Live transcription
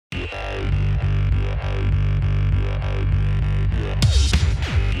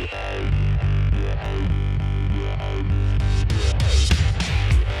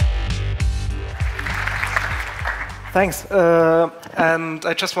Thanks. And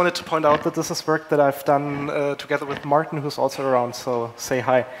I just wanted to point out that this is work that I've done together with Martin, who's also around, so say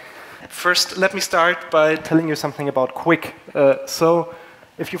hi. First, let me start by telling you something about QUIC. So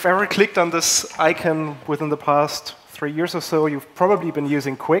if you've ever clicked on this icon within the past 3 years or so, you've probably been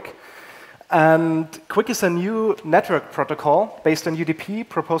using QUIC. And QUIC is a new network protocol based on UDP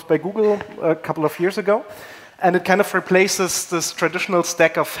proposed by Google a couple of years ago. And it kind of replaces this traditional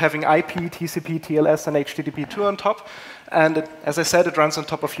stack of having IP, TCP, TLS, and HTTP2 on top. And it, as I said, it runs on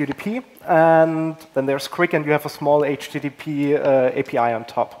top of UDP. And then there's QUIC, and you have a small HTTP API on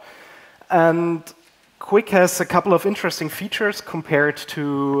top. And QUIC has a couple of interesting features compared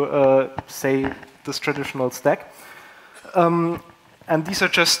to, say, this traditional stack. And these are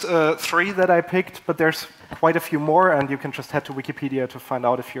just 3 that I picked, but there's quite a few more, and you can just head to Wikipedia to find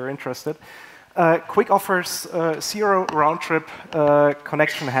out if you're interested. QUIC offers 0 round-trip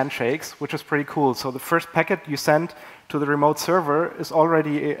connection handshakes, which is pretty cool. So the first packet you send to the remote server is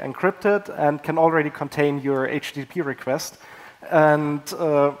already encrypted and can already contain your HTTP request. And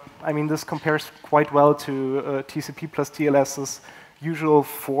I mean, this compares quite well to TCP+TLS's usual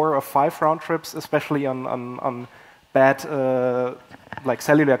 4 or 5 round trips, especially on bad like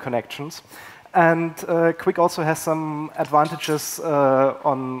cellular connections. And QUIC also has some advantages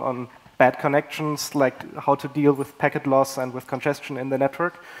on bad connections, like how to deal with packet loss and with congestion in the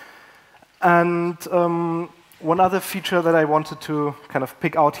network. And one other feature that I wanted to kind of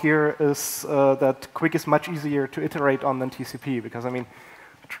pick out here is that QUIC is much easier to iterate on than TCP, because I mean,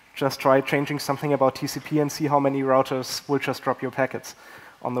 just try changing something about TCP and see how many routers will just drop your packets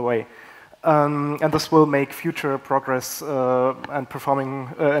on the way. And this will make future progress and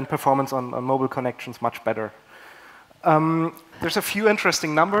performance on mobile connections much better. There's a few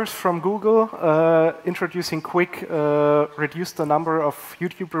interesting numbers from Google. Introducing QUIC reduced the number of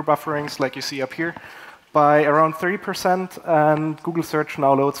YouTube rebufferings, like you see up here, by around 30%, and Google Search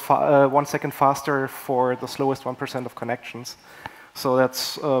now loads 1 second faster for the slowest 1% of connections. So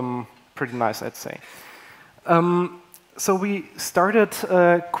that's pretty nice, I'd say. So we started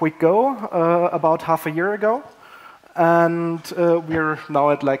QUIC-Go about half a year ago. And we're now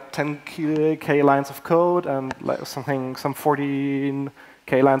at like 10K lines of code and like some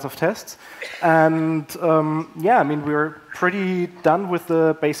 14K lines of tests. And yeah, I mean, we're pretty done with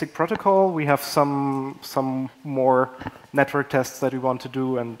the basic protocol. We have some more network tests that we want to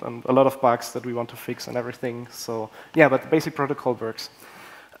do and a lot of bugs that we want to fix and everything. So yeah, but the basic protocol works.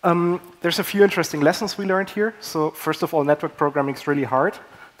 There's a few interesting lessons we learned here. So first of all, network programming is really hard.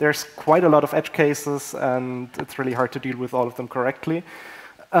 There's quite a lot of edge cases, and it's really hard to deal with all of them correctly.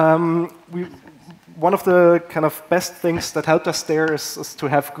 One of the kind of best things that helped us there is to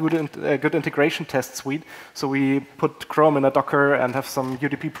have good integration test suite. So we put Chrome in a Docker and have some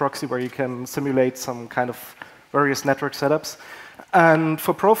UDP proxy where you can simulate some kind of various network setups. And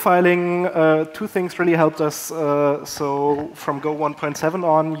for profiling, 2 things really helped us. So from Go 1.7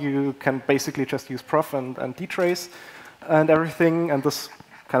 on, you can basically just use prof and dtrace and everything, and this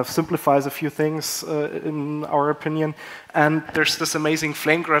kind of simplifies a few things in our opinion. And there's this amazing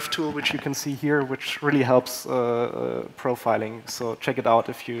flame graph tool, which you can see here, which really helps profiling. So check it out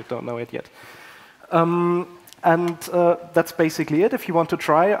if you don't know it yet. And that's basically it. If you want to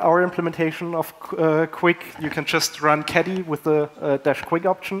try our implementation of QUIC, you can just run caddy with the -QUIC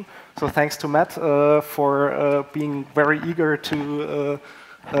option. So thanks to Matt for being very eager to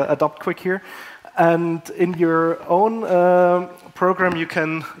adopt QUIC here. And in your own program, you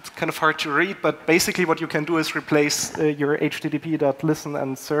can, it's kind of hard to read, but basically what you can do is replace your http.listen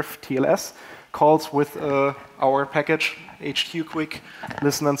and surf TLS calls with our package, HQQuic,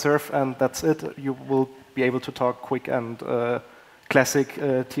 listen and surf, and that's it. You will be able to talk QUIC and classic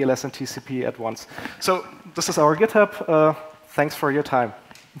TLS and TCP at once. So this is our GitHub. Thanks for your time.